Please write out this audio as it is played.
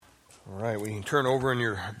All right, we can turn over in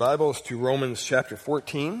your Bibles to Romans chapter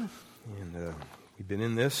 14, and we've been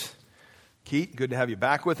in this. Keith, good to have you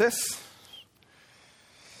back with us.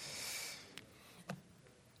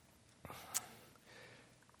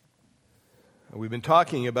 We've been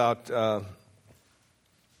talking about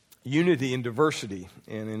unity and diversity,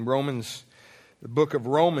 and in Romans, the book of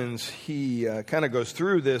Romans, he kind of goes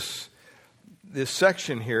through this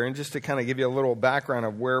section here, and just to kind of give you a little background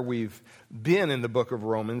of where we've been in the book of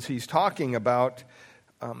Romans, he's talking about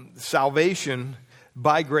salvation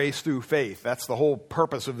by grace through faith. That's the whole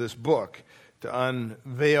purpose of this book, to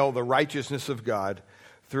unveil the righteousness of God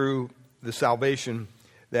through the salvation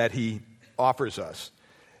that he offers us.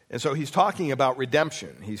 And so he's talking about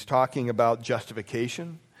redemption. He's talking about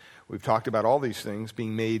justification. We've talked about all these things,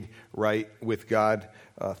 being made right with God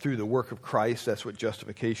through the work of Christ. That's what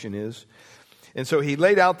justification is. And so he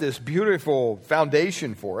laid out this beautiful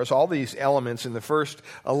foundation for us, all these elements in the first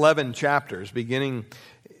 11 chapters. Beginning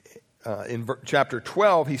in chapter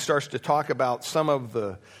 12, he starts to talk about some of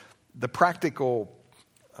the practical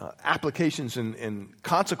applications and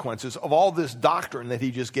consequences of all this doctrine that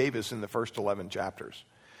he just gave us in the first 11 chapters.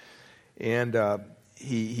 And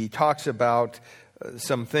he talks about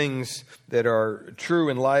some things that are true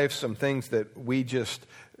in life, some things that we just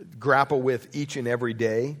grapple with each and every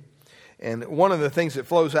day. And one of the things that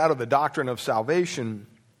flows out of the doctrine of salvation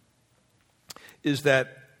is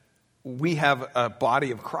that we have a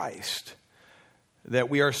body of Christ,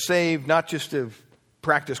 that we are saved not just to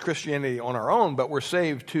practice Christianity on our own, but we're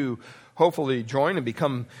saved to hopefully join and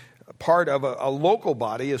become part of a local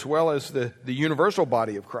body as well as the universal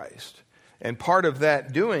body of Christ. And part of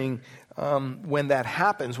that doing, when that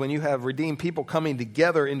happens, when you have redeemed people coming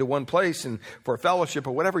together into one place and for fellowship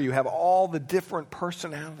or whatever, you have all the different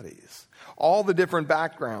personalities, all the different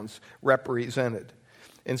backgrounds represented.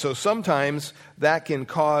 And so sometimes that can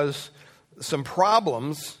cause some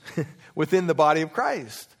problems within the body of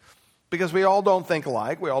Christ, because we all don't think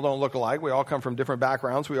alike, we all don't look alike, we all come from different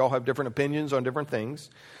backgrounds, we all have different opinions on different things.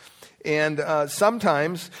 And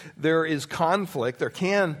sometimes there is conflict, there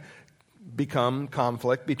can become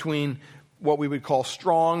conflict between what we would call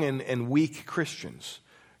strong and weak Christians.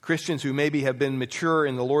 Christians who maybe have been mature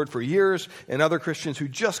in the Lord for years, and other Christians who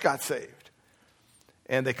just got saved.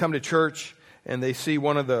 And they come to church and they see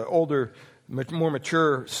one of the older, more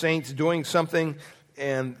mature saints doing something,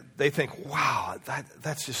 and they think, wow,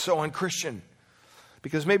 that's just so unchristian.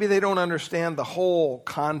 Because maybe they don't understand the whole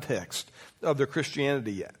context of their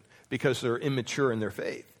Christianity yet, because they're immature in their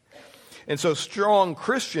faith. And so strong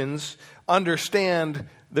Christians understand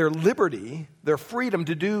their liberty, their freedom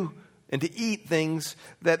to do and to eat things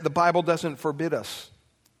that the Bible doesn't forbid us.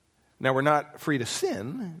 Now, we're not free to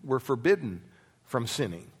sin, we're forbidden from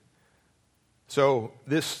sinning. So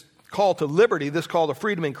this call to liberty, this call to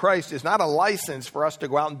freedom in Christ is not a license for us to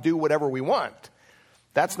go out and do whatever we want.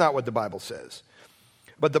 That's not what the Bible says.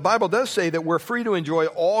 But the Bible does say that we're free to enjoy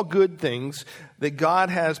all good things that God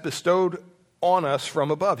has bestowed on us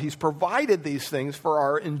from above. He's provided these things for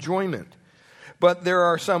our enjoyment. But there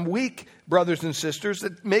are some weak brothers and sisters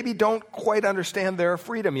that maybe don't quite understand their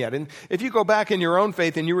freedom yet. And if you go back in your own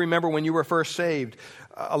faith and you remember when you were first saved,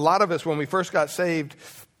 a lot of us, when we first got saved,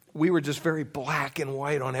 we were just very black and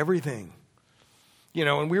white on everything. You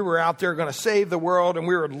know, and we were out there going to save the world, and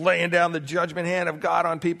we were laying down the judgment hand of God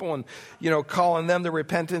on people and, you know, calling them to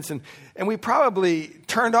repentance. And we probably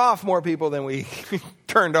turned off more people than we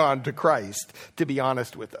turned on to Christ, to be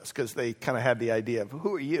honest with us, because they kind of had the idea of,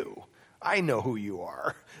 who are you? I know who you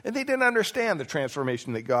are. And they didn't understand the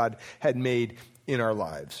transformation that God had made in our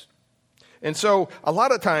lives. And so a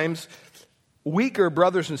lot of times, weaker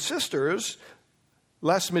brothers and sisters,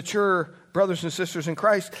 less mature brothers and sisters in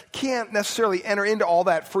Christ, can't necessarily enter into all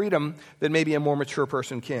that freedom that maybe a more mature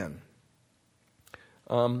person can.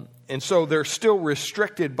 And so they're still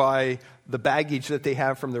restricted by the baggage that they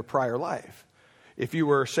have from their prior life. If you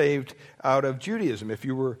were saved out of Judaism, if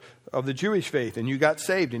you were of the Jewish faith and you got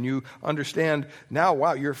saved and you understand now,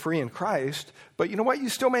 wow, you're free in Christ, but you know what? You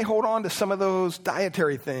still may hold on to some of those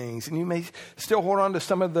dietary things, and you may still hold on to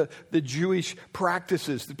some of the Jewish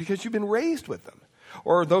practices because you've been raised with them.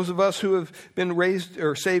 Or those of us who have been raised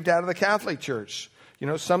or saved out of the Catholic Church. You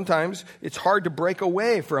know, sometimes it's hard to break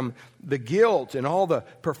away from the guilt and all the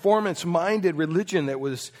performance-minded religion that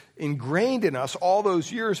was ingrained in us all those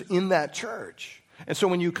years in that church. And so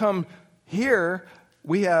when you come here,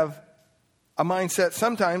 we have a mindset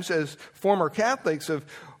sometimes as former Catholics of,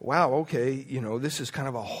 wow, okay, you know, this is kind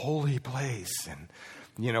of a holy place. And,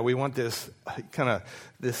 you know, we want this kind of,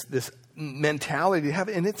 this mentality to have,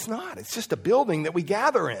 and it's not. It's just a building that we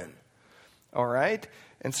gather in. All right?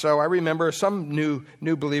 And so I remember some new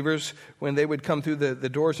believers, when they would come through the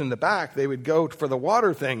doors in the back, they would go for the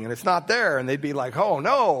water thing, and it's not there. And they'd be like, oh,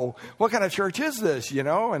 no, what kind of church is this,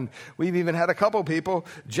 And we've even had a couple people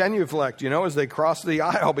genuflect, as they cross the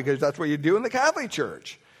aisle, because that's what you do in the Catholic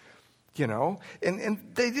Church, And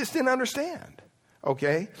they just didn't understand,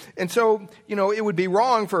 okay? And so, it would be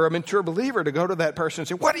wrong for a mature believer to go to that person and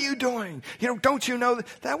say, what are you doing? Don't you know that?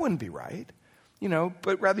 That wouldn't be right,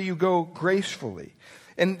 but rather you go gracefully.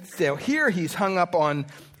 And here he's hung up on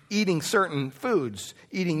eating certain foods,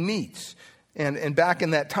 eating meats. And back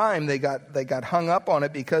in that time, they got hung up on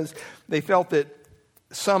it because they felt that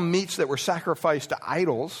some meats that were sacrificed to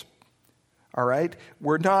idols, all right,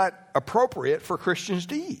 were not appropriate for Christians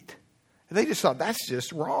to eat. They just thought that's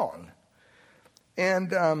just wrong.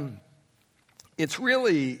 And it's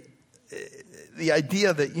really the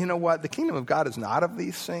idea that, the kingdom of God is not of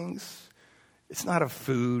these things. It's not of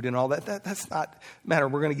food and all that. That's not matter.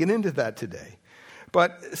 We're going to get into that today.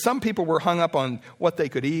 But some people were hung up on what they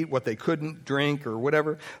could eat, what they couldn't drink, or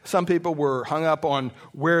whatever. Some people were hung up on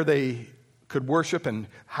where they could worship and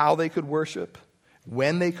how they could worship,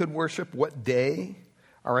 when they could worship, what day,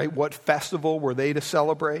 all right, what festival were they to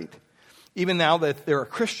celebrate. Even now that they're a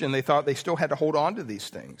Christian, they thought they still had to hold on to these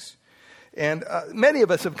things. And many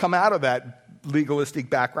of us have come out of that legalistic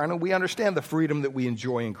background, and we understand the freedom that we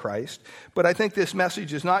enjoy in Christ. But I think this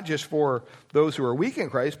message is not just for those who are weak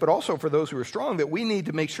in Christ, but also for those who are strong, that we need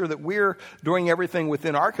to make sure that we're doing everything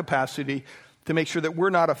within our capacity to make sure that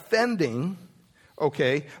we're not offending,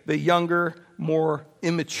 the younger, more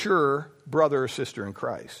immature brother or sister in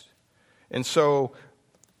Christ. And so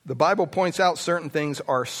the Bible points out certain things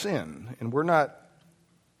are sin, and we're not,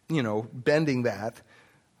 bending that.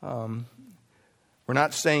 We're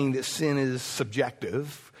not saying that sin is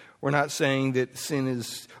subjective. We're not saying that sin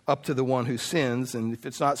is up to the one who sins, and if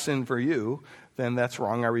it's not sin for you, then that's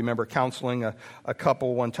wrong. I remember counseling a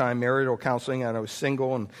couple one time, marital counseling, and I was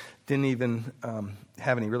single and didn't even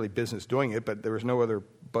have any really business doing it, but there was no other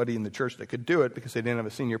buddy in the church that could do it because they didn't have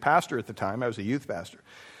a senior pastor at the time. I was a youth pastor.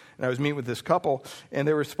 And I was meeting with this couple, and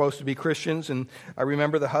they were supposed to be Christians, and I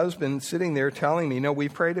remember the husband sitting there telling me, we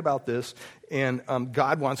prayed about this, and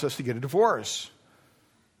God wants us to get a divorce.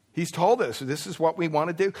 He's told us this is what we want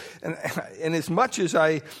to do. And as much as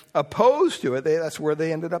I opposed to it, that's where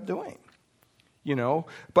they ended up doing.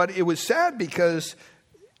 But it was sad because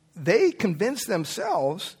they convinced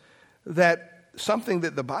themselves that something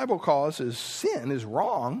that the Bible calls as sin, is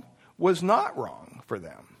wrong, was not wrong for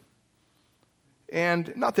them.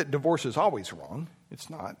 And not that divorce is always wrong. It's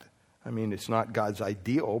not. It's not God's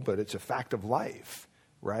ideal, but it's a fact of life.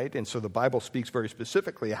 Right? And so the Bible speaks very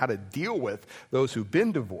specifically how to deal with those who've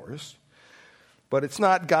been divorced, but it's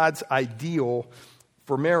not God's ideal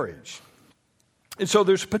for marriage. And so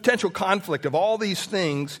there's potential conflict of all these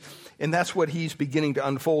things, and that's what he's beginning to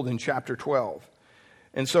unfold in chapter 12.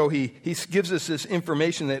 And so he gives us this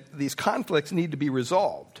information that these conflicts need to be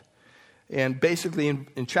resolved. And basically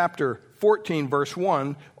in chapter 14, verse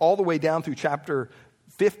 1, all the way down through chapter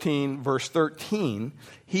 15, verse 13,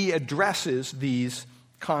 he addresses these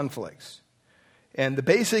conflicts. And the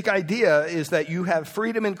basic idea is that you have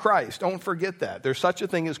freedom in Christ. Don't forget that. There's such a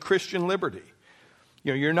thing as Christian liberty.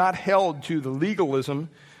 You're not held to the legalism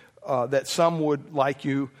that some would like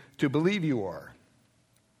you to believe you are.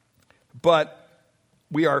 But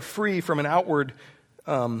we are free from an outward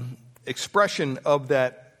expression of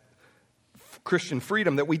that Christian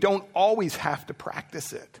freedom, that we don't always have to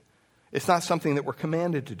practice it. It's not something that we're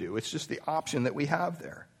commanded to do. It's just the option that we have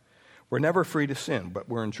there. We're never free to sin, but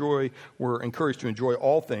we're encouraged to enjoy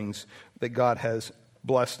all things that God has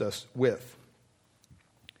blessed us with.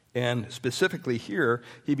 And specifically here,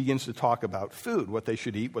 he begins to talk about food, what they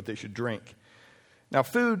should eat, what they should drink. Now,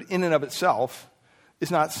 food in and of itself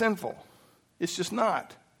is not sinful. It's just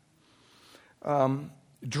not.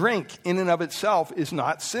 Drink in and of itself is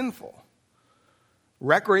not sinful.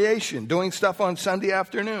 Recreation, doing stuff on Sunday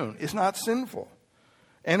afternoon, is not sinful.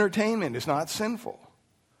 Entertainment is not sinful.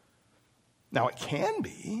 Now, it can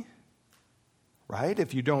be, right?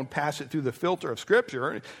 If you don't pass it through the filter of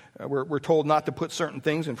Scripture, we're told not to put certain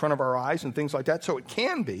things in front of our eyes and things like that, so it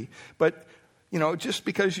can be. But, just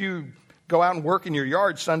because you go out and work in your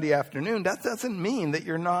yard Sunday afternoon, that doesn't mean that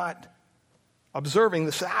you're not observing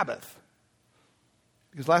the Sabbath.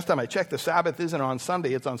 Because last time I checked, the Sabbath isn't on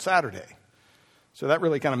Sunday, it's on Saturday. So that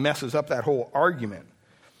really kind of messes up that whole argument.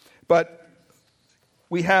 But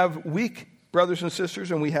we have weak brothers and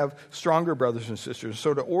sisters, and we have stronger brothers and sisters.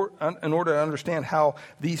 So in order to understand how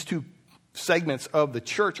these two segments of the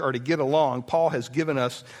church are to get along, Paul has given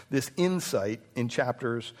us this insight in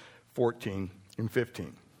chapters 14 and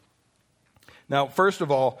 15. Now, first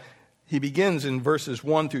of all, he begins in verses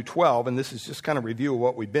 1 through 12, and this is just kind of review of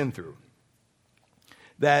what we've been through,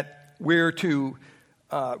 that we're to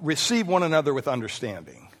receive one another with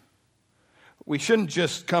understanding. We shouldn't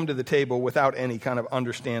just come to the table without any kind of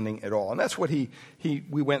understanding at all. And that's what we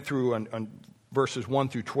went through on verses 1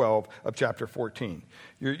 through 12 of chapter 14.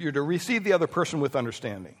 You're to receive the other person with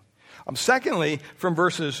understanding. Secondly, from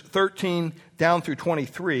verses 13 down through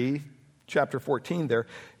 23, chapter 14 there,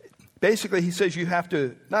 basically he says you have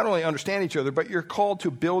to not only understand each other, but you're called to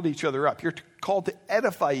build each other up. You're called to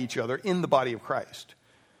edify each other in the body of Christ.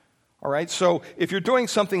 All right, so if you're doing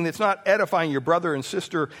something that's not edifying your brother and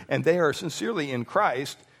sister and they are sincerely in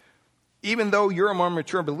Christ, even though you're a more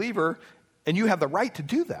mature believer and you have the right to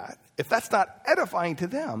do that, if that's not edifying to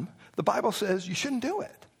them, the Bible says you shouldn't do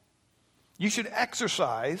it. You should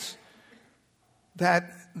exercise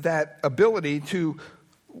that ability to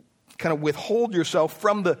kind of withhold yourself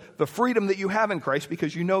from the freedom that you have in Christ,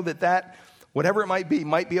 because you know that whatever it might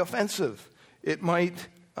be offensive. It might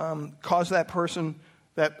cause that person,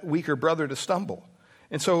 that weaker brother, to stumble.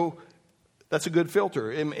 And so that's a good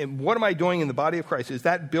filter. And what am I doing in the body of Christ? Is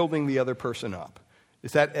that building the other person up?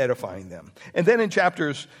 Is that edifying them? And then in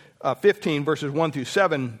chapters 15, verses 1 through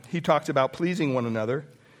 7, he talks about pleasing one another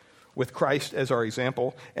with Christ as our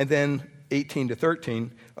example. And then 18 to 13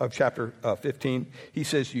 of chapter 15, he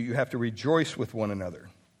says you have to rejoice with one another.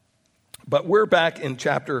 But we're back in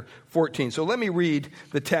chapter 14. So let me read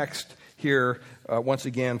the text here once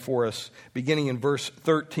again for us, beginning in verse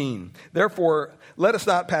 13. Therefore, let us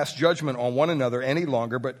not pass judgment on one another any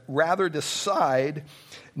longer, but rather decide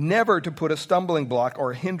never to put a stumbling block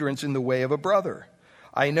or hindrance in the way of a brother.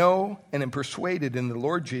 I know and am persuaded in the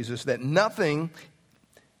Lord Jesus that nothing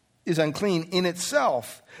is unclean in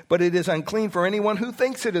itself, but it is unclean for anyone who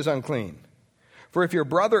thinks it is unclean. For if your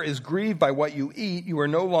brother is grieved by what you eat, you are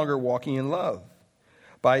no longer walking in love.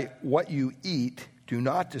 By what you eat, do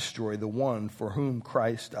not destroy the one for whom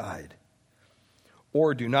Christ died.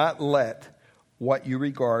 Or do not let what you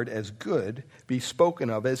regard as good be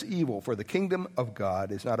spoken of as evil. For the kingdom of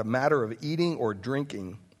God is not a matter of eating or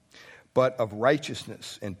drinking, but of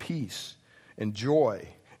righteousness and peace and joy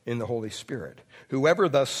in the Holy Spirit. Whoever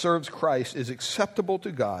thus serves Christ is acceptable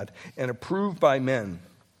to God and approved by men.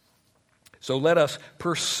 So let us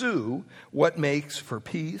pursue what makes for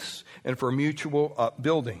peace and for mutual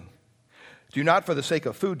upbuilding. Do not, for the sake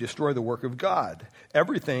of food, destroy the work of God.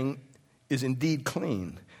 Everything is indeed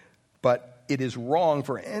clean, but it is wrong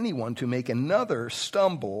for anyone to make another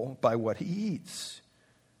stumble by what he eats.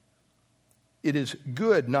 It is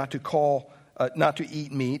good not to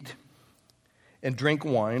eat meat and drink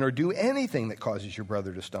wine or do anything that causes your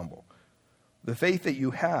brother to stumble. The faith that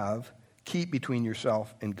you have, keep between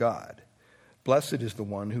yourself and God. Blessed is the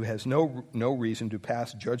one who has no reason to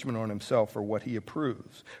pass judgment on himself for what he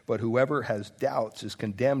approves. But whoever has doubts is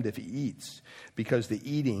condemned if he eats, because the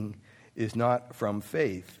eating is not from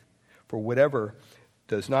faith. For whatever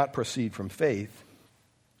does not proceed from faith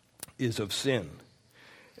is of sin.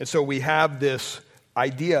 And so we have this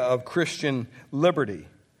idea of Christian liberty.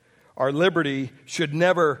 Our liberty should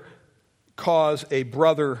never cause a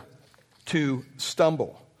brother to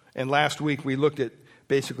stumble. And last week we looked at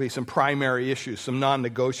basically some primary issues, some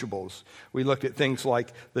non-negotiables. We looked at things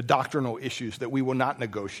like the doctrinal issues that we will not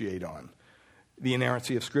negotiate on. The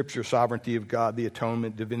inerrancy of Scripture, sovereignty of God, the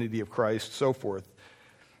atonement, divinity of Christ, so forth.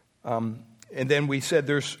 And then we said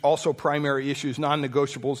there's also primary issues,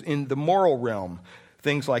 non-negotiables in the moral realm.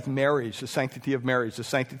 Things like marriage, the sanctity of marriage, the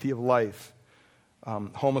sanctity of life,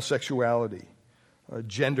 homosexuality,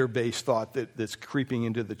 gender-based thought that's creeping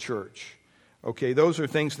into the church. Okay, those are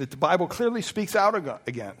things that the Bible clearly speaks out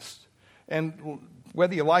against. And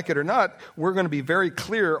whether you like it or not, we're going to be very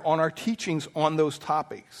clear on our teachings on those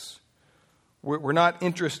topics. We're not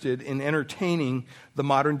interested in entertaining the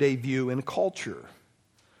modern-day view in culture.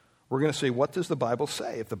 We're going to say, what does the Bible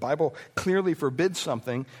say? If the Bible clearly forbids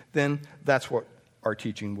something, then that's what our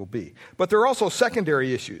teaching will be. But there are also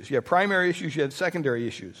secondary issues. You have primary issues, you have secondary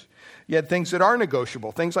issues. You had things that are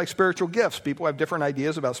negotiable, things like spiritual gifts. People have different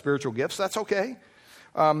ideas about spiritual gifts. That's okay.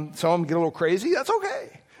 Some of them get a little crazy. That's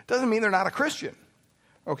okay. Doesn't mean they're not a Christian.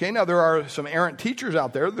 Okay, now there are some errant teachers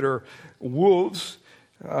out there that are wolves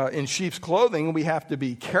in sheep's clothing, and we have to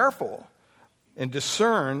be careful and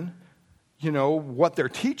discern, what they're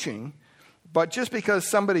teaching. But just because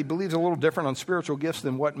somebody believes a little different on spiritual gifts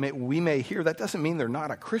than what we may hear, that doesn't mean they're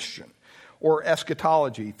not a Christian. Or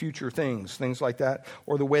eschatology, future things like that,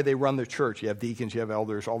 or the way they run the church. You have deacons, you have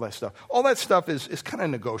elders, all that stuff. All that stuff is kind of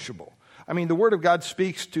negotiable. I mean, the Word of God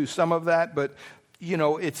speaks to some of that, but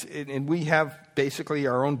and we have basically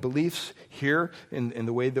our own beliefs here in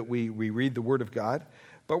the way that we read the Word of God,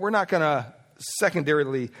 but we're not going to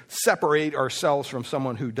secondarily separate ourselves from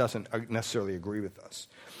someone who doesn't necessarily agree with us.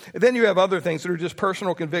 And then you have other things that are just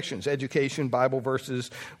personal convictions, education, Bible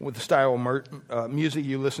verses, with the style of music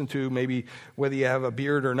you listen to, maybe whether you have a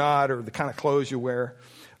beard or not, or the kind of clothes you wear.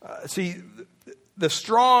 See, the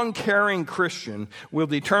strong, caring Christian will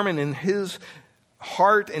determine in his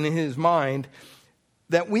heart and in his mind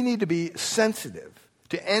that we need to be sensitive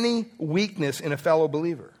to any weakness in a fellow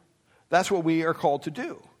believer. That's what we are called to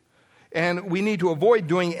do. And we need to avoid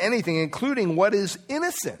doing anything, including what is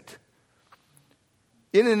innocent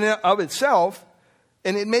in and of itself,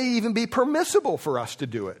 and it may even be permissible for us to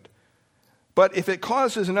do it. But if it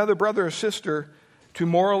causes another brother or sister to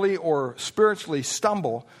morally or spiritually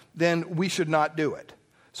stumble, then we should not do it.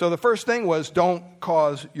 So the first thing was, don't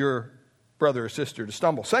cause your brother or sister to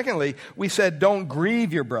stumble. Secondly, we said, don't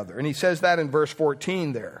grieve your brother. And he says that in verse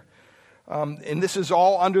 14 there. And this is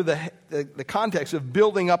all under the context of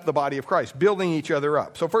building up the body of Christ, building each other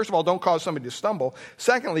up. So first of all, don't cause somebody to stumble.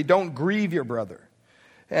 Secondly, don't grieve your brother.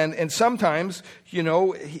 And sometimes,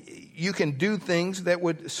 you can do things that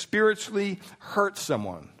would spiritually hurt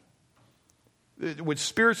someone. It would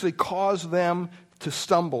spiritually cause them to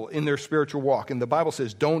stumble in their spiritual walk. And the Bible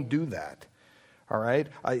says, don't do that. All right?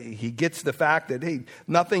 He gets the fact that, hey,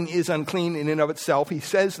 nothing is unclean in and of itself. He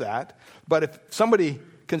says that. But if somebody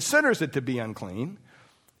considers it to be unclean,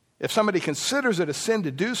 if somebody considers it a sin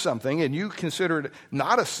to do something and you consider it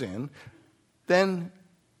not a sin, then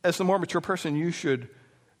as the more mature person, you should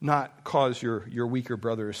not cause your weaker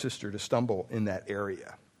brother or sister to stumble in that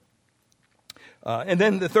area. And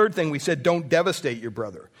then the third thing we said, don't devastate your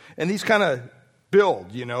brother. And these kind of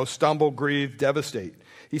build, stumble, grieve, devastate.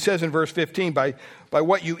 He says in verse 15, by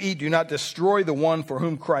what you eat, do not destroy the one for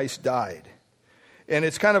whom Christ died. And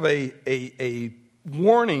it's kind of a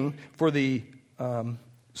warning for the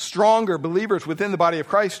stronger believers within the body of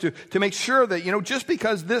Christ to make sure that, just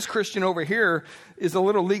because this Christian over here is a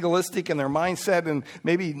little legalistic in their mindset and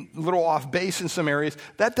maybe a little off base in some areas,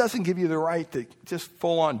 that doesn't give you the right to just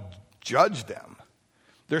full on judge them.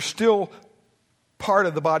 They're still part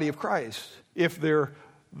of the body of Christ if they're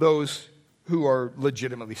those who are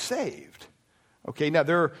legitimately saved. Okay, now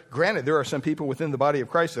granted, there are some people within the body of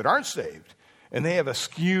Christ that aren't saved. And they have a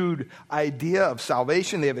skewed idea of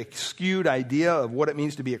salvation. They have a skewed idea of what it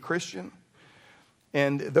means to be a Christian.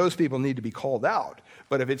 And those people need to be called out.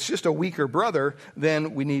 But if it's just a weaker brother,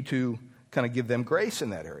 then we need to kind of give them grace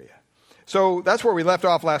in that area. So that's where we left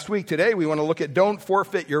off last week. Today we want to look at don't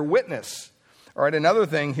forfeit your witness. All right, another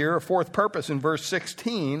thing here, a fourth purpose in verse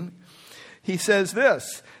 16. He says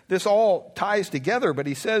this. This all ties together, but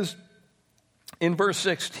he says in verse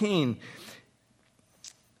 16,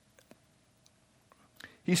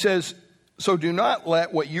 he says, so do not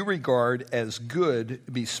let what you regard as good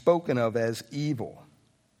be spoken of as evil.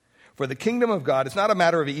 For the kingdom of God is not a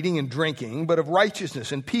matter of eating and drinking, but of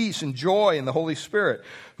righteousness and peace and joy in the Holy Spirit.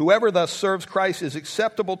 Whoever thus serves Christ is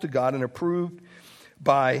acceptable to God and approved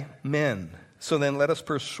by men. So then let us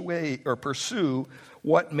pursue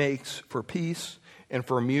what makes for peace and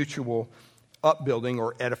for mutual upbuilding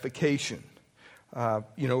or edification.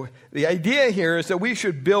 The idea here is that we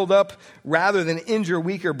should build up rather than injure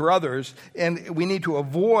weaker brothers, and we need to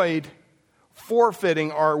avoid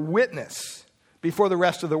forfeiting our witness before the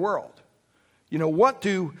rest of the world. What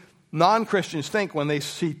do non-Christians think when they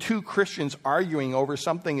see two Christians arguing over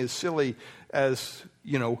something as silly as,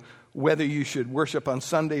 whether you should worship on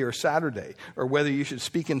Sunday or Saturday, or whether you should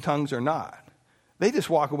speak in tongues or not? They just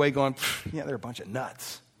walk away going, yeah, they're a bunch of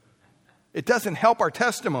nuts. It doesn't help our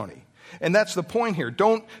testimony. And that's the point here.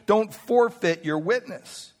 Don't forfeit your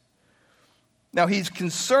witness. Now, he's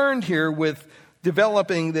concerned here with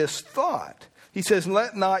developing this thought. He says,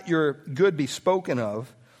 let not your good be spoken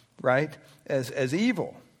of, right, as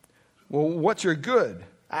evil. Well, what's your good?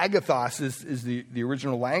 Agathos is the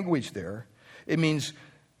original language there. It means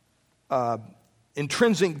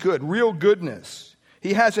intrinsic good, real goodness.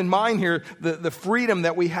 He has in mind here the freedom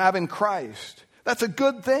that we have in Christ. That's a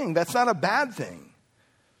good thing. That's not a bad thing.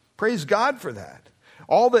 Praise God for that.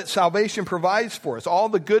 All that salvation provides for us, all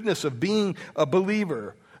the goodness of being a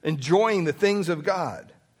believer, enjoying the things of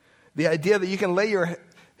God. The idea that you can lay your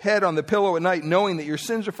head on the pillow at night knowing that your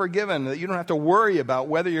sins are forgiven, that you don't have to worry about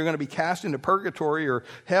whether you're going to be cast into purgatory or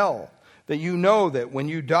hell. That you know that when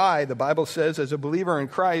you die, the Bible says, as a believer in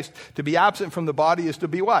Christ, to be absent from the body is to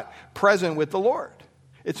be what? Present with the Lord.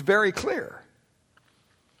 It's very clear.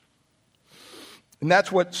 And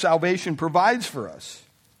that's what salvation provides for us.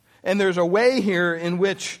 And there's a way here in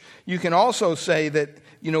which you can also say that,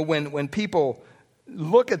 when people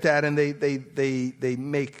look at that and they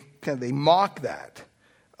mock that.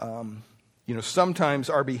 Sometimes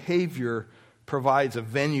our behavior provides a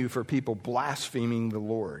venue for people blaspheming the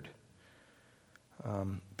Lord.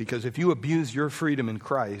 Because if you abuse your freedom in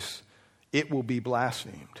Christ, it will be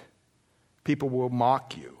blasphemed. People will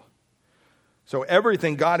mock you. So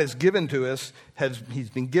everything God has given to us it's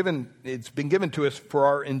been given to us for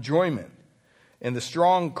our enjoyment. And the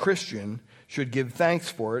strong Christian should give thanks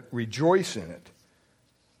for it, rejoice in it.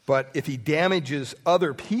 But if he damages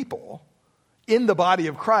other people in the body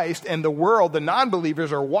of Christ and the world, the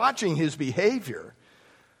non-believers are watching his behavior,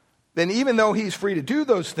 then even though he's free to do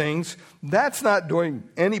those things, that's not doing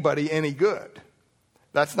anybody any good.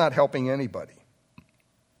 That's not helping anybody.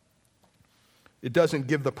 It doesn't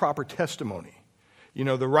give the proper testimony.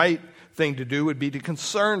 The right thing to do would be to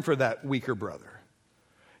concern for that weaker brother.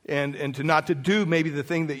 And to not to do maybe the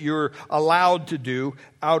thing that you're allowed to do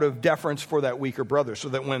out of deference for that weaker brother, so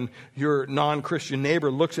that when your non-Christian neighbor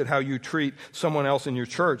looks at how you treat someone else in your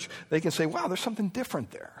church, they can say, wow, there's something different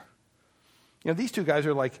there. These two guys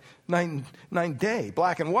are like night and day,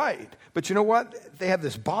 black and white. But you know what? They have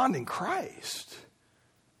this bond in Christ.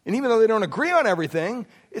 And even though they don't agree on everything,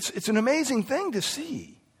 it's an amazing thing to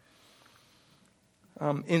see.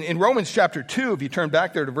 In Romans chapter 2, if you turn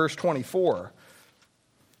back there to verse 24,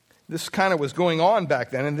 this kind of was going on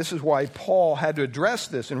back then, and this is why Paul had to address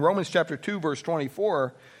this. In Romans chapter 2, verse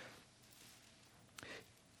 24,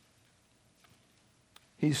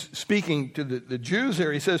 he's speaking to the Jews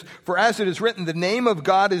there. He says, "For as it is written, the name of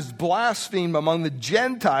God is blasphemed among the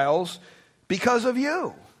Gentiles because of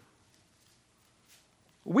you."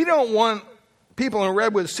 We don't want people in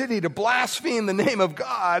Redwood City to blaspheme the name of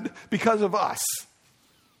God because of us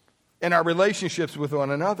and our relationships with one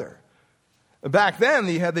another. Back then,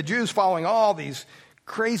 you had the Jews following all these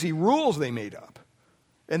crazy rules they made up.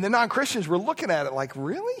 And the non-Christians were looking at it like,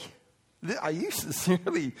 really? Are you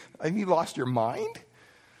sincerely, have you lost your mind?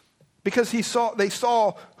 Because they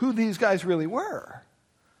saw who these guys really were.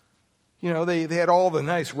 They had all the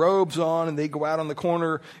nice robes on, and they go out on the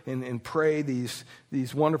corner and pray these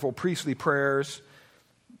wonderful priestly prayers.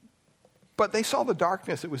 But they saw the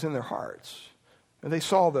darkness that was in their hearts. And they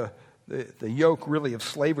saw the yoke really of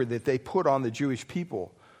slavery that they put on the Jewish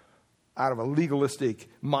people out of a legalistic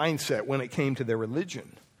mindset when it came to their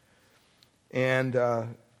religion. And,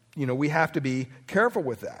 we have to be careful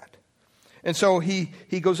with that. And so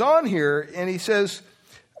he goes on here and he says,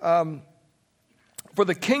 for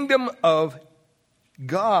the kingdom of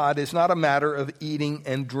God is not a matter of eating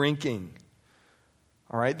and drinking.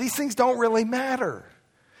 All right? These things don't really matter.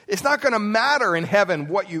 It's not going to matter in heaven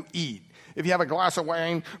what you eat. If you have a glass of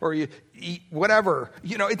wine or you eat whatever,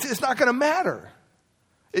 it's not going to matter.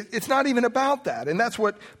 It's not even about that. And that's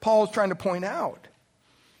what Paul is trying to point out.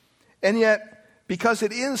 And yet, because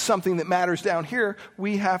it is something that matters down here,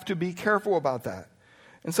 we have to be careful about that.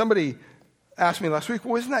 And somebody asked me last week,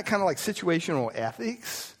 well, isn't that kind of like situational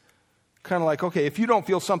ethics? Kind of like, okay, if you don't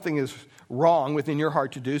feel something is wrong within your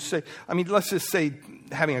heart to do, let's just say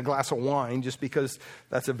having a glass of wine, just because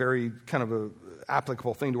that's a very kind of a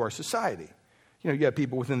applicable thing to our society. You have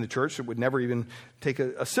people within the church that would never even take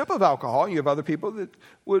a sip of alcohol. You have other people that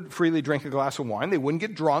would freely drink a glass of wine. They wouldn't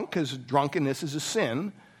get drunk because drunkenness is a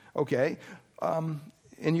sin. Okay? And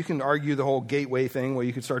you can argue the whole gateway thing where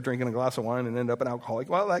you could start drinking a glass of wine and end up an alcoholic.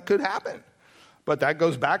 Well, that could happen. But that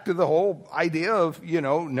goes back to the whole idea of,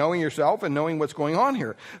 knowing yourself and knowing what's going on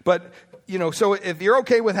here. But, so if you're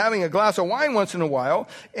okay with having a glass of wine once in a while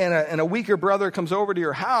and a weaker brother comes over to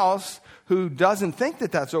your house who doesn't think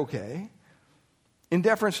that that's okay, in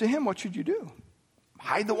deference to him, what should you do?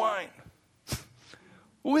 Hide the wine.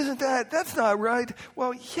 Well, that's not right.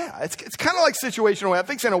 Well, yeah, it's kind of like situational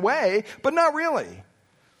ethics in a way, but not really.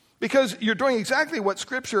 Because you're doing exactly what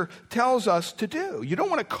Scripture tells us to do. You don't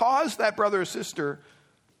want to cause that brother or sister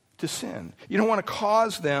to sin. You don't want to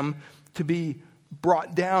cause them to be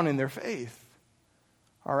brought down in their faith.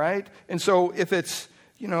 All right? And so if it's,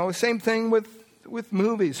 same thing with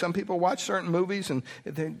movies. Some people watch certain movies and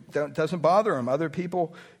it doesn't bother them. Other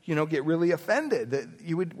people, get really offended that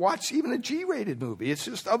you would watch even a G-rated movie. It's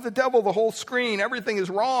just of the devil, the whole screen. Everything is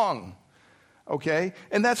wrong. Okay?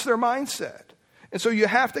 And that's their mindset. And so you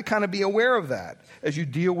have to kind of be aware of that as you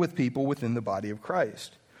deal with people within the body of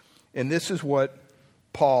Christ. And this is what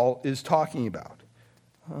Paul is talking about.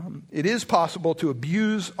 It is possible to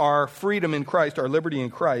abuse our freedom in Christ, our liberty in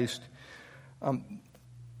Christ,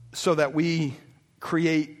 so that we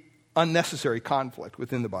create unnecessary conflict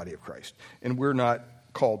within the body of Christ. And we're not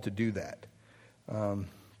called to do that.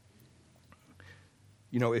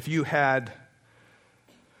 If you had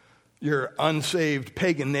your unsaved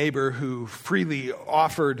pagan neighbor who freely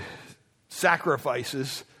offered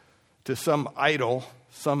sacrifices to some idol,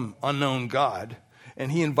 some unknown god,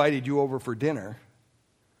 and he invited you over for dinner,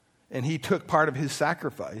 and he took part of his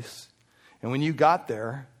sacrifice, and when you got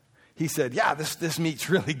there, he said, yeah, this meat's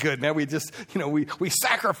really good, man. We just, we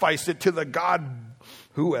sacrificed it to the god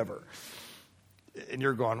whoever. And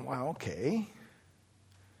you're going, wow, okay.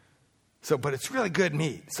 But it's really good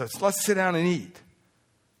meat, so let's sit down and eat.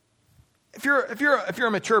 If you're a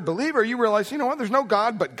mature believer, you realize, you know what, there's no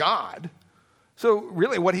God but God. So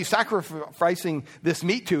really what he's sacrificing this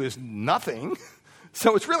meat to is nothing.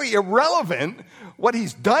 So it's really irrelevant what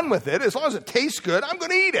he's done with it. As long as it tastes good, I'm going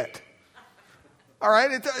to eat it. All right?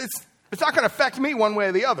 It's not going to affect me one way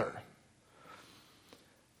or the other.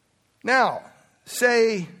 Now,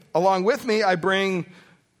 say along with me, I bring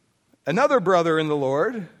another brother in the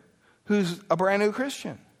Lord who's a brand new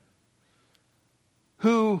Christian,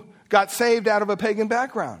 who got saved out of a pagan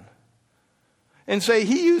background, and say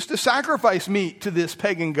he used to sacrifice meat to this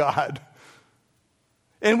pagan god.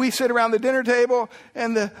 And we sit around the dinner table,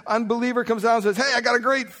 and the unbeliever comes out and says, hey, I got a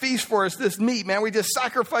great feast for us, this meat, man. We just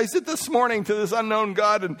sacrificed it this morning to this unknown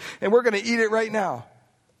god, and we're going to eat it right now.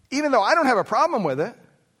 Even though I don't have a problem with it,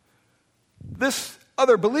 this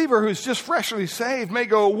other believer who's just freshly saved may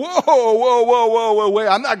go, whoa, wait,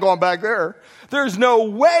 I'm not going back there. There's no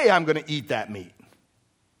way I'm going to eat that meat.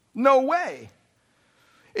 No way.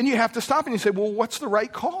 And you have to stop and you say, well, what's the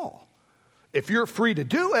right call? If you're free to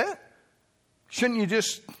do it, shouldn't you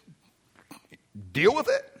just deal with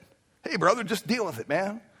it? Hey, brother, just deal with it,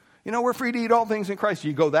 man. We're free to eat all things in Christ. Do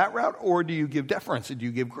you go that route, or do you give deference and do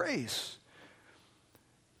you give grace?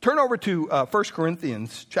 Turn over to 1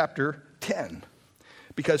 Corinthians chapter 10,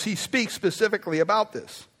 because he speaks specifically about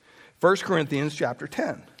this. 1 Corinthians chapter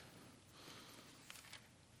 10.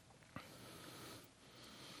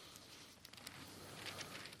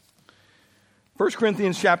 1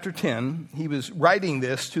 Corinthians chapter 10, he was writing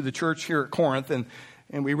this to the church here at Corinth, and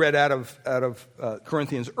we read out of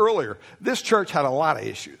Corinthians earlier. This church had a lot of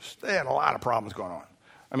issues. They had a lot of problems going on.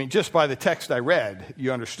 I mean, just by the text I read,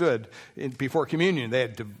 you understood before communion, they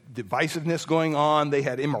had divisiveness going on. They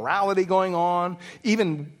had immorality going on.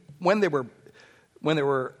 Even when they were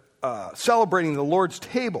celebrating the Lord's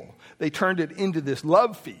table, they turned it into this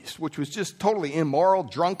love feast, which was just totally immoral,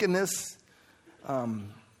 drunkenness,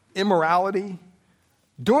 immorality.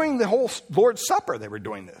 During the whole Lord's Supper, they were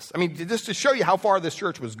doing this. I mean, just to show you how far this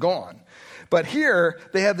church was gone. But here,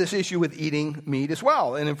 they have this issue with eating meat as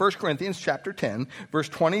well. And in 1 Corinthians chapter 10, verse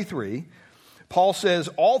 23, Paul says,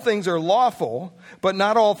 all things are lawful, but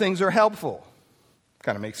not all things are helpful.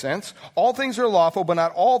 Kind of makes sense. All things are lawful, but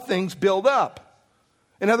not all things build up.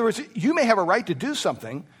 In other words, you may have a right to do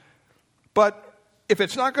something, but if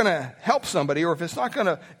it's not going to help somebody, or if it's not going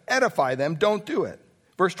to edify them, don't do it.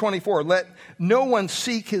 Verse 24, let no one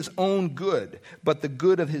seek his own good, but the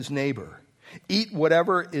good of his neighbor. Eat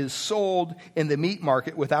whatever is sold in the meat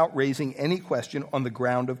market without raising any question on the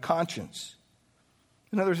ground of conscience.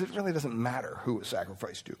 In other words, it really doesn't matter who is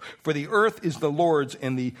sacrificed to. For the earth is the Lord's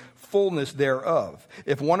and the fullness thereof.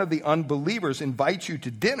 If one of the unbelievers invites you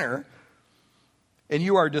to dinner and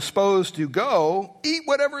you are disposed to go, eat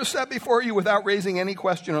whatever is set before you without raising any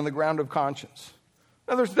question on the ground of conscience.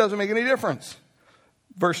 In other words, it doesn't make any difference.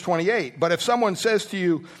 Verse 28, but if someone says to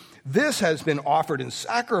you, this has been offered in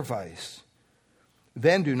sacrifice,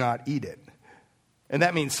 then do not eat it. And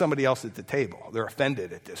that means somebody else at the table. They're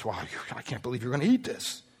offended at this. Well, I can't believe you're going to eat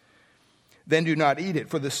this. Then do not eat it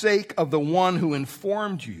for the sake of the one who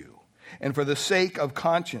informed you and for the sake of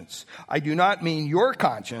conscience. I do not mean your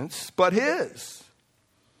conscience, but his.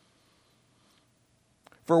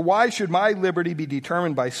 For why should my liberty be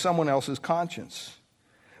determined by someone else's conscience?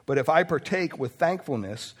 But if I partake with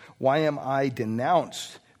thankfulness, why am I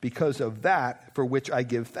denounced because of that for which I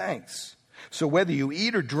give thanks? So whether you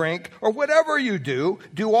eat or drink or whatever you do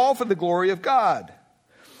all for the glory of God.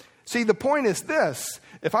 See, the point is this.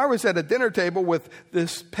 If I was at a dinner table with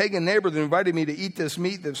this pagan neighbor that invited me to eat this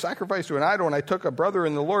meat that was sacrificed to an idol, and I took a brother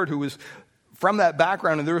in the Lord who was from that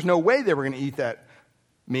background, and there was no way they were going to eat that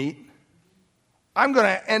meat, I'm going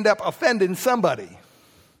to end up offending somebody,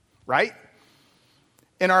 right?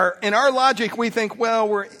 In our logic, we think, well,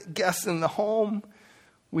 we're guests in the home.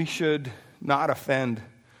 We should not offend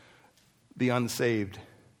the unsaved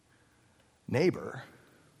neighbor.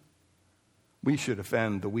 We should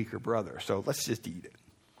offend the weaker brother. So let's just eat it.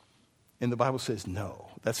 And the Bible says, no,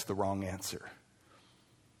 that's the wrong answer.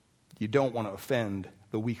 You don't want to offend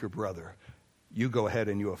the weaker brother. You go ahead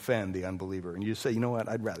and you offend the unbeliever. And you say, you know what,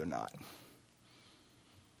 I'd rather not.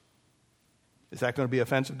 Is that going to be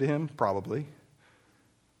offensive to him? Probably.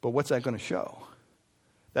 But what's that going to show?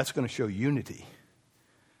 That's going to show unity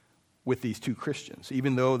with these two Christians,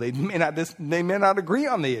 even though they may not agree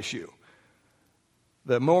on the issue.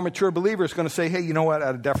 The more mature believer is going to say, hey, you know what,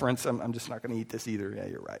 out of deference, I'm just not going to eat this either. Yeah,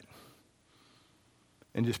 you're right.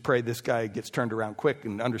 And just pray this guy gets turned around quick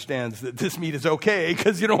and understands that this meat is okay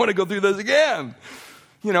because you don't want to go through this again.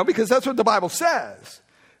 Because that's what the Bible says.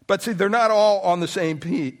 But see, they're not all on the same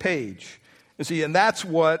page. And that's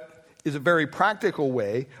what is a very practical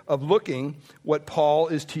way of looking what Paul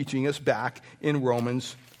is teaching us back in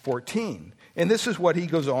Romans 14. And this is what he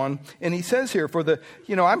goes on, and he says here,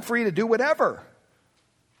 I'm free to do whatever.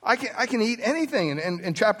 I can eat anything. And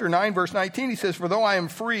in chapter 9, verse 19, he says, for though I am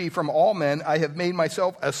free from all men, I have made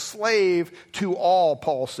myself a slave to all,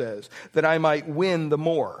 Paul says, that I might win the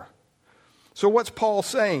more. So what's Paul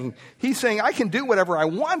saying? He's saying, I can do whatever I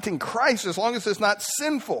want in Christ as long as it's not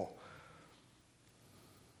sinful.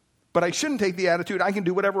 But I shouldn't take the attitude, I can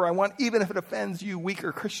do whatever I want, even if it offends you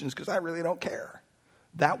weaker Christians, because I really don't care.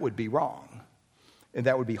 That would be wrong. And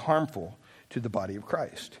that would be harmful to the body of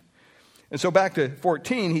Christ. And so back to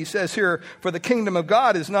 14, he says here, for the kingdom of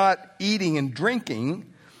God is not eating and drinking.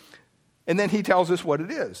 And then he tells us what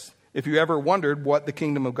it is. If you ever wondered what the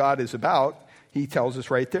kingdom of God is about, he tells us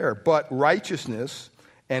right there. But righteousness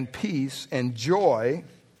and peace and joy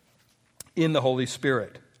in the Holy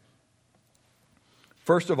Spirit.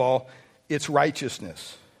 First of all, it's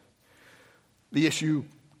righteousness. The issue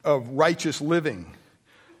of righteous living.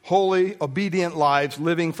 Holy, obedient lives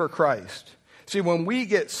living for Christ. See, when we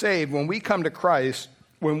get saved, when we come to Christ,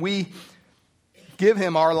 when we give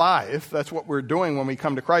him our life, that's what we're doing when we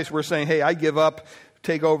come to Christ. We're saying, hey, I give up,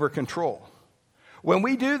 take over control. When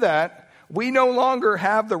we do that, we no longer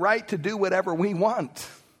have the right to do whatever we want.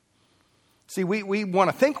 See, we want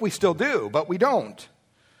to think we still do, but we don't.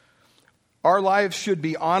 Our lives should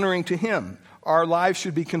be honoring to him. Our lives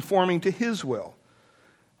should be conforming to his will.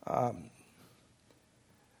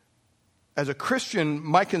 As a Christian,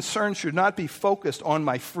 my concern should not be focused on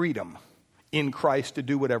my freedom in Christ to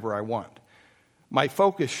do whatever I want. My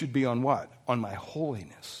focus should be on what? On my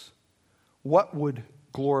holiness. What would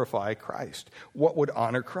glorify Christ? What would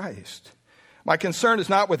honor Christ? My concern is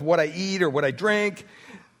not with what I eat or what I drink,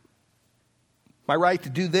 my right to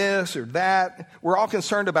do this or that. We're all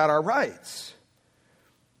concerned about our rights.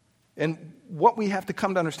 And what we have to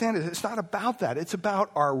come to understand is it's not about that. It's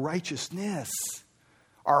about our righteousness,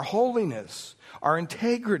 our holiness, our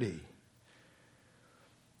integrity.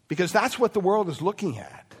 Because that's what the world is looking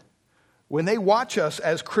at. When they watch us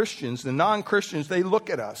as Christians, the non-Christians, they look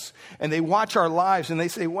at us and they watch our lives and they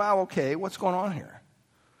say, wow, okay, what's going on here?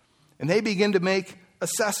 And they begin to make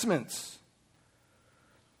assessments.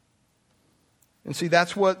 And see,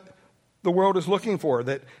 that's what the world is looking for,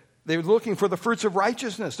 that they're looking for the fruits of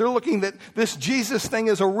righteousness. They're looking that this Jesus thing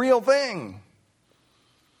is a real thing.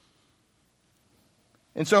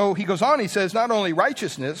 And so he goes on, he says, not only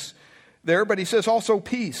righteousness there, but he says also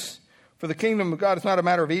peace. For the kingdom of God is not a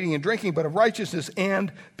matter of eating and drinking, but of righteousness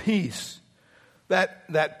and peace.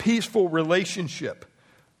 That peaceful relationship.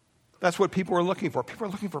 That's what people are looking for. People are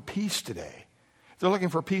looking for peace today. They're looking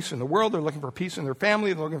for peace in the world. They're looking for peace in their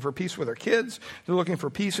family. They're looking for peace with their kids. They're looking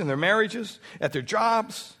for peace in their marriages, at their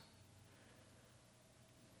jobs.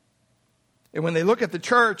 And when they look at the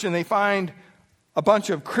church and they find a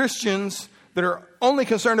bunch of Christians that are only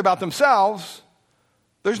concerned about themselves,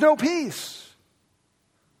 there's no peace.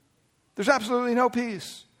 There's absolutely no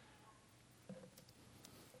peace.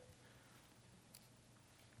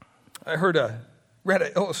 I read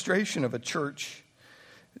an illustration of a church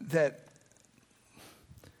that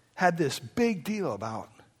had this big deal about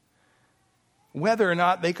whether or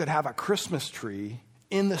not they could have a Christmas tree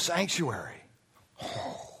in the sanctuary.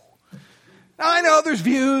 Oh. Now, I know there's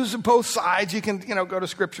views on both sides. You can, go to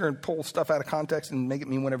Scripture and pull stuff out of context and make it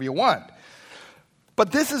mean whatever you want.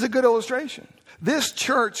 But this is a good illustration. This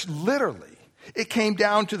church, literally, it came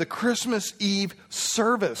down to the Christmas Eve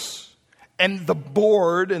service. And the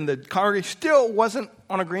board and the congregation still wasn't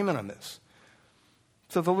on agreement on this.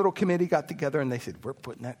 So the little committee got together and they said, we're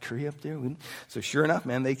putting that tree up there. So sure enough,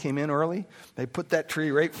 man, they came in early. They put that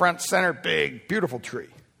tree right front center, big, beautiful tree.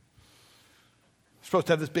 Supposed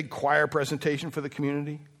to have this big choir presentation for the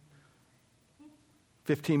community.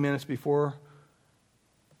 15 minutes before,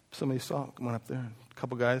 somebody went up there. A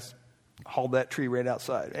couple guys hauled that tree right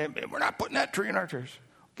outside. And we're not putting that tree in our church.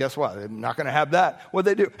 Guess what? They're not going to have that. What'd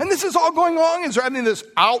they do? And this is all going on. Is having this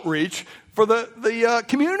outreach for the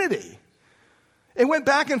community. It went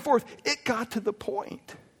back and forth. It got to the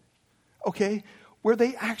point, okay, where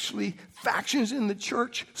they actually, factions in the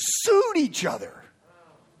church, sued each other.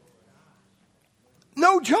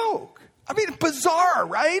 No joke. I mean, bizarre,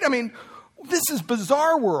 right? I mean, this is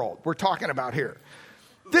bizarre world we're talking about here.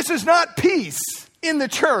 This is not peace in the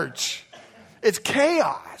church. It's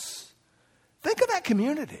chaos. Think of that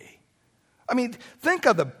community. I mean, think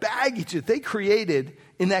of the baggage that they created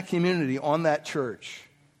in that community on that church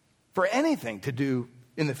for anything to do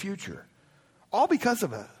in the future. All because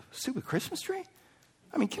of a stupid Christmas tree?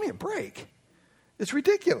 I mean, give me a break. It's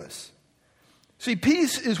ridiculous. See,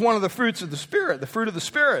 peace is one of the fruits of the Spirit, the fruit of the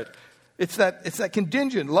Spirit. It's that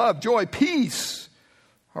contingent, love, joy, peace.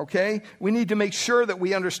 Okay? We need to make sure that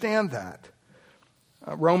we understand that.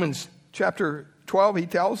 Romans chapter 12, he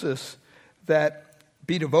tells us that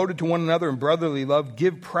be devoted to one another in brotherly love.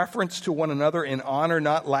 Give preference to one another in honor,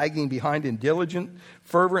 not lagging behind in diligent,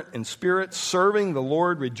 fervent in spirit, serving the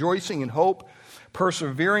Lord, rejoicing in hope,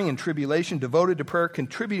 persevering in tribulation, devoted to prayer,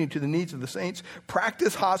 contributing to the needs of the saints.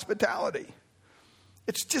 Practice hospitality.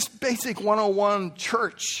 It's just basic 101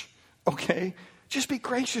 church, okay? Just be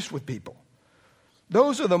gracious with people.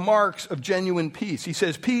 Those are the marks of genuine peace. He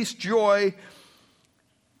says peace, joy,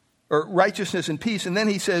 or righteousness and peace. And then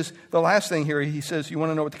he says, the last thing here, he says, you want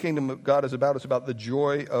to know what the kingdom of God is about? It's about the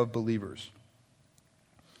joy of believers.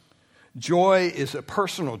 Joy is a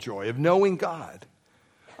personal joy of knowing God.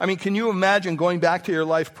 I mean, can you imagine going back to your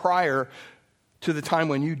life prior to the time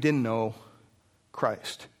when you didn't know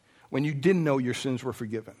Christ? When you didn't know your sins were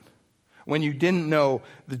forgiven? When you didn't know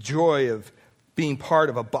the joy of being part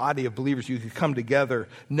of a body of believers, you could come together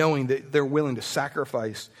knowing that they're willing to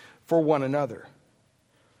sacrifice for one another.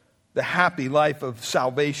 The happy life of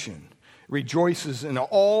salvation rejoices in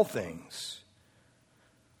all things.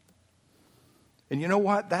 And you know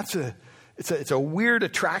what? It's a weird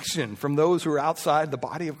attraction from those who are outside the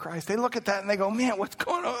body of Christ. They look at that and they go, man, what's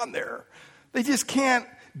going on there? They just can't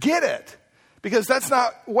get it because that's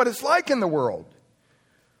not what it's like in the world.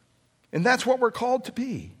 And that's what we're called to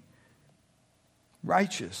be.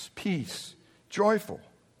 Righteous, peace, joyful.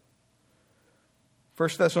 1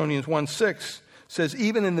 Thessalonians 1:6 says,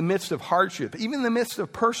 even in the midst of hardship, even in the midst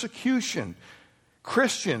of persecution,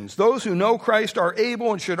 Christians, those who know Christ, are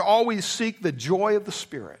able and should always seek the joy of the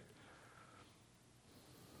Spirit.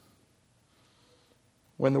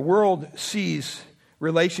 When the world sees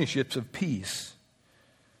relationships of peace,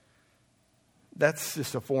 that's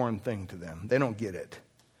just a foreign thing to them. They don't get it.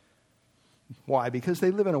 Why? Because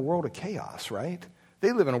they live in a world of chaos, right?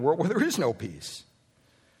 They live in a world where there is no peace.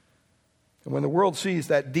 And when the world sees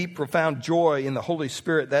that deep, profound joy in the Holy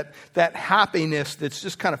Spirit, that happiness that's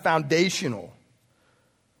just kind of foundational,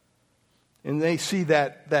 and they see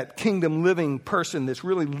that kingdom living person that's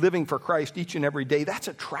really living for Christ each and every day, that's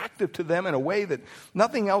attractive to them in a way that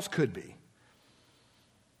nothing else could be.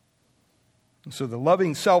 And so the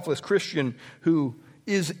loving, selfless Christian who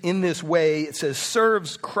is in this way, it says,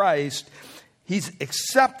 serves Christ, he's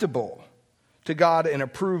acceptable to God and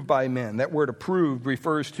approved by men. That word approved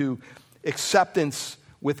refers to acceptance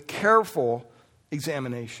with careful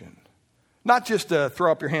examination. Not just to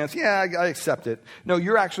throw up your hands, yeah, I accept it. No,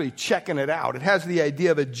 you're actually checking it out. It has the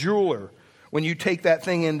idea of a jeweler. When you take that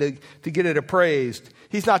thing in to get it appraised,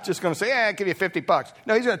 he's not just going to say, I'll give you $50.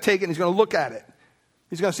 No, he's going to take it and he's going to look at it.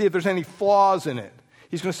 He's going to see if there's any flaws in it.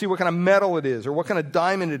 He's going to see what kind of metal it is or what kind of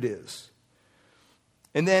diamond it is.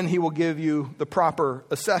 And then he will give you the proper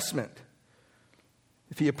assessment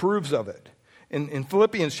if he approves of it. In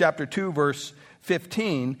Philippians chapter 2, verse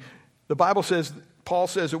 15, the Bible says, Paul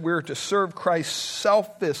says that we're to serve Christ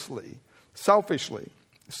selflessly.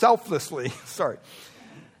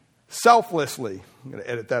 I'm going to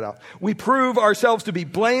edit that out. We prove ourselves to be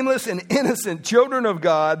blameless and innocent children of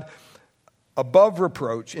God, above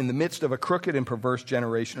reproach in the midst of a crooked and perverse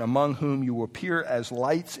generation, among whom you appear as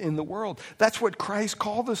lights in the world. That's what Christ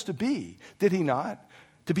called us to be, did he not?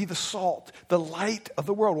 To be the salt, the light of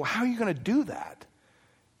the world. Well, how are you going to do that?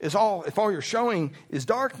 If all you're showing is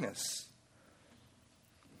darkness.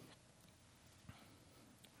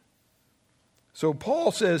 So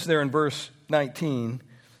Paul says there in verse 19,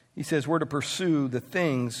 he says we're to pursue the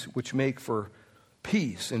things which make for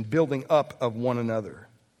peace and building up of one another.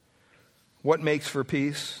 What makes for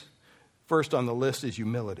peace? First on the list is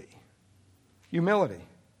humility. Humility.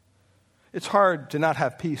 It's hard to not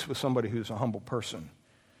have peace with somebody who's a humble person.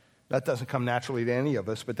 That doesn't come naturally to any of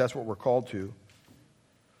us, but that's what we're called to.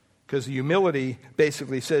 Because the humility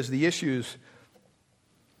basically says the issue's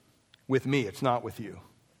with me, it's not with you.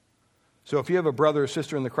 So if you have a brother or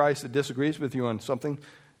sister in the Christ that disagrees with you on something,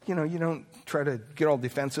 you don't try to get all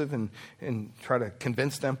defensive and try to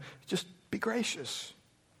convince them. Just be gracious.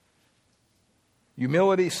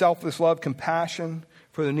 Humility, selfless love, compassion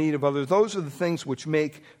for the need of others. Those are the things which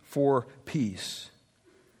make for peace.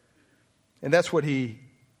 And that's what he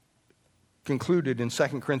concluded in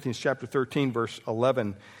 2 Corinthians chapter 13, verse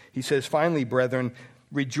 11. He says, "Finally, brethren,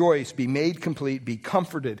 rejoice, be made complete, be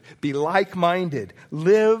comforted, be like-minded,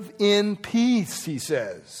 live in peace," he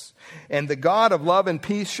says, "and the God of love and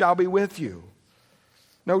peace shall be with you."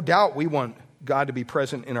 No doubt we want God to be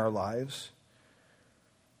present in our lives.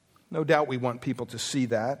 No doubt we want people to see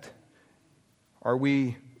that. Are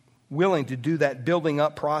we willing to do that building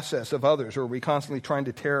up process of others, or are we constantly trying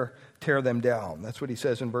to tear them down? That's what he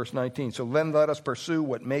says in verse 19. "So then let us pursue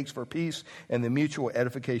what makes for peace and the mutual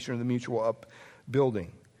edification of the mutual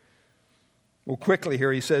upbuilding." Well, quickly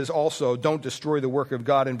here he says also, don't destroy the work of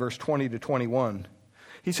God in verse 20 to 21.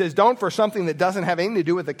 He says, don't for something that doesn't have anything to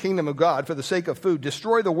do with the kingdom of God, for the sake of food,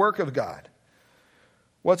 destroy the work of God.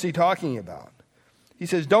 What's he talking about? He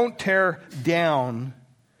says, don't tear down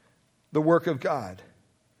the work of God.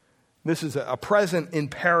 This is a present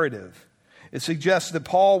imperative. It suggests that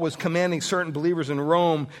Paul was commanding certain believers in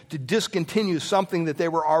Rome to discontinue something that they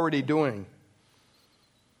were already doing.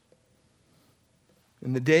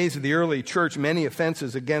 In the days of the early church, many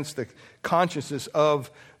offenses against the consciences of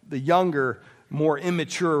the younger, more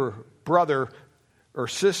immature brother or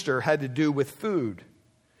sister had to do with food.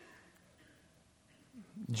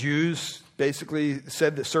 Jews basically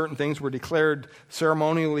said that certain things were declared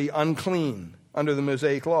ceremonially unclean under the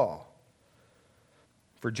Mosaic law.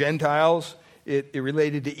 For Gentiles, it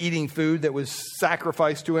related to eating food that was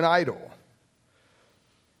sacrificed to an idol.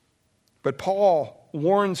 But Paul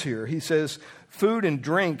warns here. He says, food and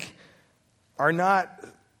drink are not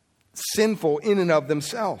sinful in and of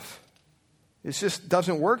themselves. It just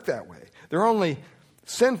doesn't work that way. They're only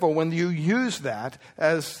sinful when you use that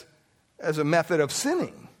as a method of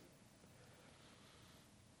sinning.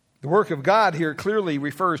 The work of God here clearly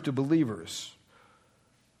refers to believers.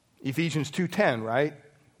 Ephesians 2:10, right?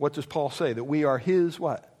 What does Paul say? That we are his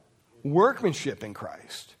what? Workmanship in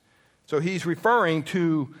Christ. So he's referring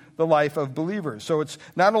to the life of believers. So it's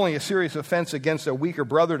not only a serious offense against a weaker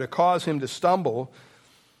brother to cause him to stumble,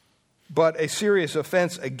 but a serious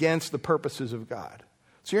offense against the purposes of God.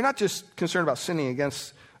 So you're not just concerned about sinning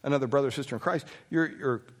against another brother or sister in Christ.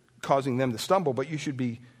 You're causing them to stumble, but you should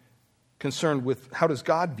be concerned with how does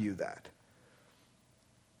God view that?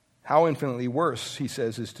 How infinitely worse, he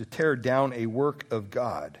says, is to tear down a work of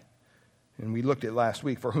God. And we looked at last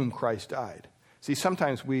week, for whom Christ died. See,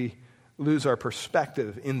 sometimes we lose our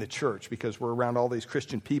perspective in the church because we're around all these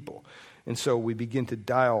Christian people. And so we begin to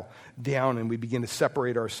dial down and we begin to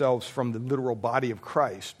separate ourselves from the literal body of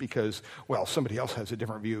Christ because, well, somebody else has a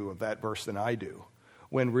different view of that verse than I do.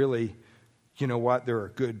 When really, you know what, there are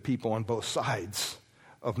good people on both sides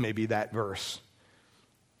of maybe that verse.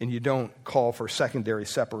 And you don't call for secondary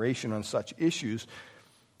separation on such issues.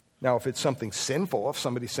 Now, if it's something sinful, if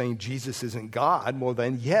somebody's saying Jesus isn't God, well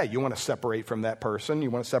then, yeah, you want to separate from that person.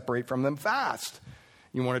 You want to separate from them fast.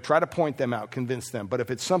 You want to try to point them out, convince them. But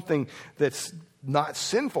if it's something that's not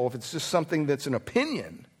sinful, if it's just something that's an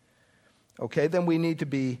opinion, okay, then we need to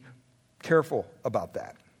be careful about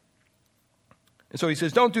that. And so he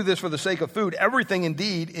says, don't do this for the sake of food. Everything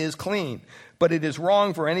indeed is clean, but it is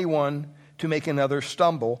wrong for anyone to make another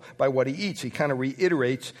stumble by what he eats. He kind of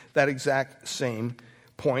reiterates that exact same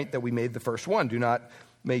point that we made the first one. Do not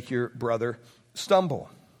make your brother stumble.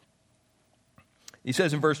 He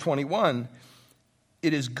says in verse 21,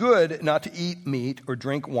 it is good not to eat meat or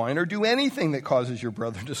drink wine or do anything that causes your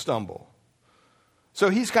brother to stumble. So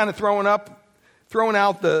he's kind of throwing out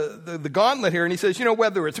the gauntlet here, and he says, you know,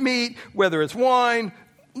 whether it's meat, whether it's wine,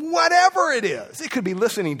 whatever it is. It could be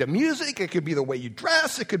listening to music. It could be the way you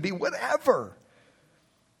dress. It could be whatever.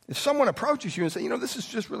 If someone approaches you and say, you know, this is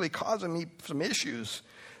just really causing me some issues,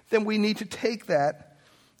 then we need to take that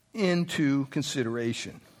into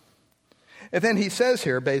consideration. And then he says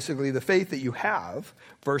here, basically, the faith that you have,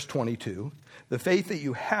 verse 22, the faith that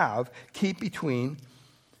you have, keep between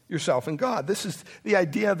yourself and God. This is the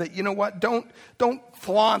idea that, you know what, don't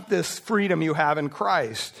flaunt this freedom you have in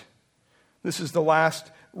Christ. This is the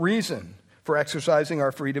last reason for exercising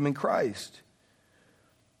our freedom in Christ.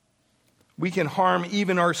 We can harm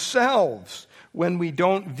even ourselves when we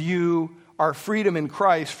don't view our freedom in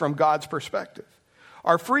Christ from God's perspective.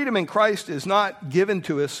 Our freedom in Christ is not given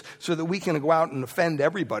to us so that we can go out and offend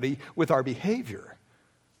everybody with our behavior.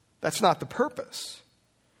 That's not the purpose.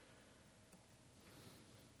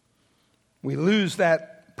 We lose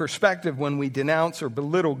that perspective when we denounce or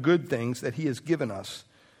belittle good things that he has given us,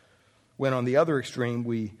 when on the other extreme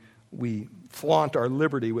we flaunt our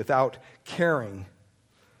liberty without caring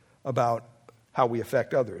about how we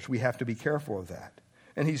affect others. We have to be careful of that.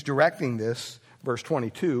 And he's directing this, verse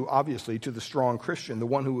 22, obviously to the strong Christian, the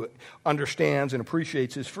one who understands and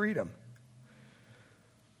appreciates his freedom.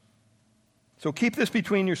 So keep this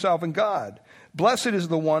between yourself and God. Blessed is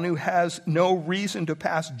the one who has no reason to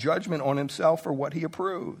pass judgment on himself for what he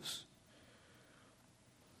approves.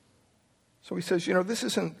 So he says, this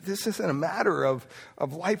isn't a matter of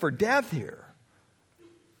life or death here.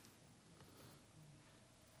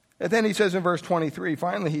 And then he says in verse 23,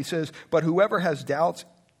 finally he says, but whoever has doubts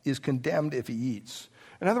is condemned if he eats.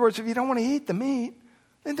 In other words, if you don't want to eat the meat,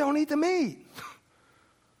 then don't eat the meat.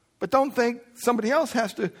 But don't think somebody else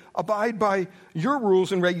has to abide by your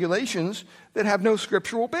rules and regulations that have no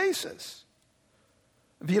scriptural basis.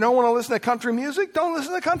 If you don't want to listen to country music, don't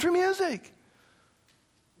listen to country music.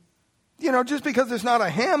 Just because it's not a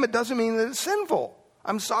hymn, it doesn't mean that it's sinful.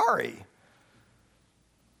 I'm sorry.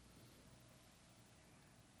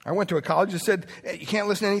 I went to a college that said, you can't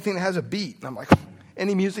listen to anything that has a beat. And I'm like,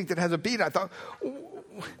 any music that has a beat? I thought,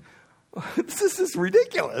 this is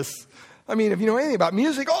ridiculous. I mean, if you know anything about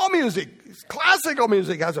music, all music, classical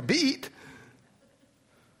music has a beat.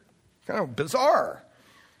 Kind of bizarre.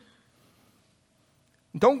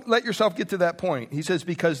 Don't let yourself get to that point. He says,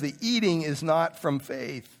 because the eating is not from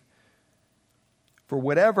faith. For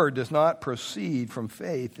whatever does not proceed from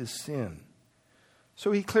faith is sin.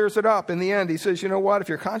 So he clears it up. In the end, he says, you know what? If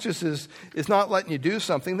your conscience is not letting you do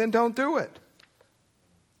something, then don't do it.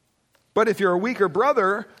 But if you're a weaker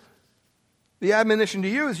brother, the admonition to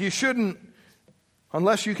you is you shouldn't,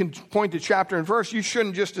 unless you can point to chapter and verse, you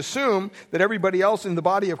shouldn't just assume that everybody else in the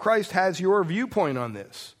body of Christ has your viewpoint on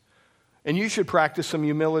this. And you should practice some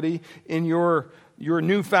humility in your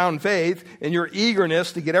newfound faith and your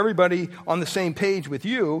eagerness to get everybody on the same page with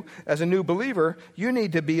you as a new believer. You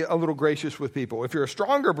need to be a little gracious with people. If you're a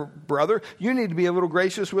stronger brother, you need to be a little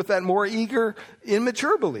gracious with that more eager,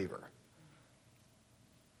 immature believer.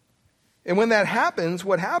 And when that happens,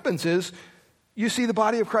 what happens is you see the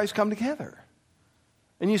body of Christ come together.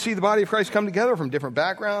 And you see the body of Christ come together from different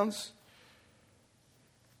backgrounds,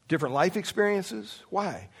 different life experiences.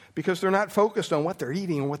 Why? Because they're not focused on what they're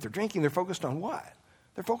eating and what they're drinking. They're focused on what?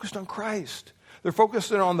 They're focused on Christ. They're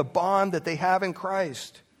focused on the bond that they have in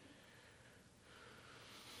Christ.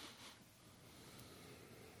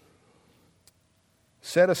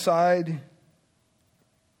 Set aside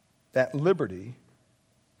that liberty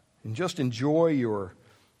and just enjoy your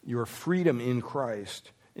freedom in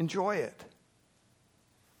Christ. Enjoy it.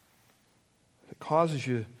 If it causes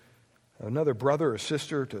you, another brother or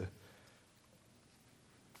sister, to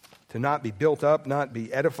not be built up, not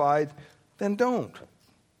be edified, then don't.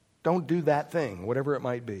 Don't do that thing, whatever it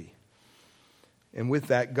might be. And with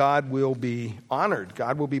that, God will be honored.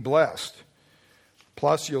 God will be blessed.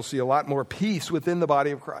 Plus, you'll see a lot more peace within the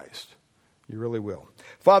body of Christ. You really will.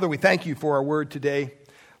 Father, we thank you for our word today.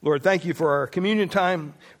 Lord, thank you for our communion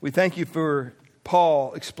time. We thank you for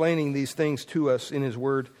Paul explaining these things to us in his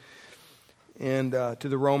word and to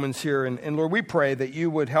the Romans here. And Lord, we pray that you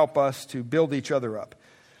would help us to build each other up,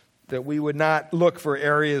 that we would not look for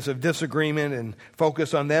areas of disagreement and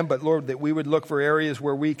focus on them, but Lord, that we would look for areas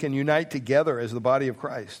where we can unite together as the body of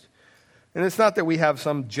Christ. And it's not that we have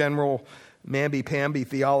some general mamby-pamby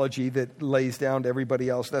theology that lays down to everybody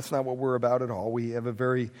else. That's not what we're about at all. We have a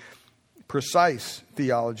very precise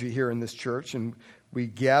theology here in this church, and we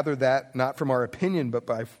gather that not from our opinion, but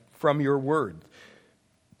from your word,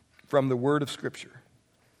 from the word of Scripture.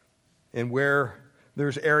 And where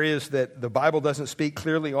there's areas that the Bible doesn't speak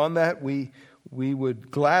clearly on that, we would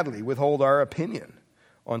gladly withhold our opinion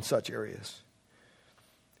on such areas.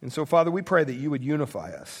 And so, Father, we pray that you would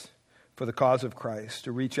unify us for the cause of Christ,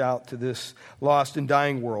 to reach out to this lost and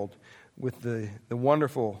dying world with the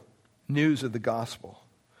wonderful news of the gospel,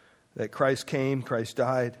 that Christ came, Christ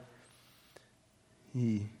died,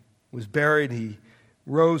 he was buried, he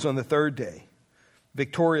rose on the third day,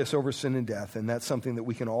 victorious over sin and death, and that's something that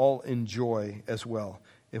we can all enjoy as well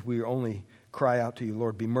if we only cry out to you,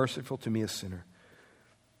 Lord, be merciful to me, a sinner.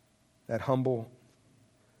 That humble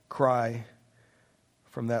cry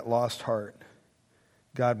from that lost heart,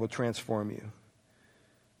 God will transform you.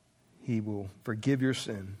 He will forgive your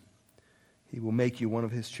sin. He will make you one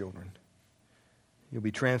of his children. You'll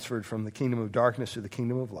be transferred from the kingdom of darkness to the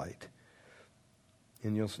kingdom of light.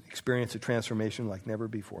 And you'll experience a transformation like never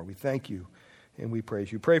before. We thank you and we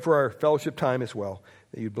praise you. Pray for our fellowship time as well,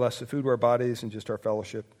 that you'd bless the food of our bodies and just our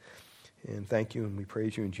fellowship. And thank you and we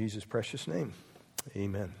praise you in Jesus' precious name.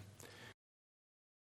 Amen.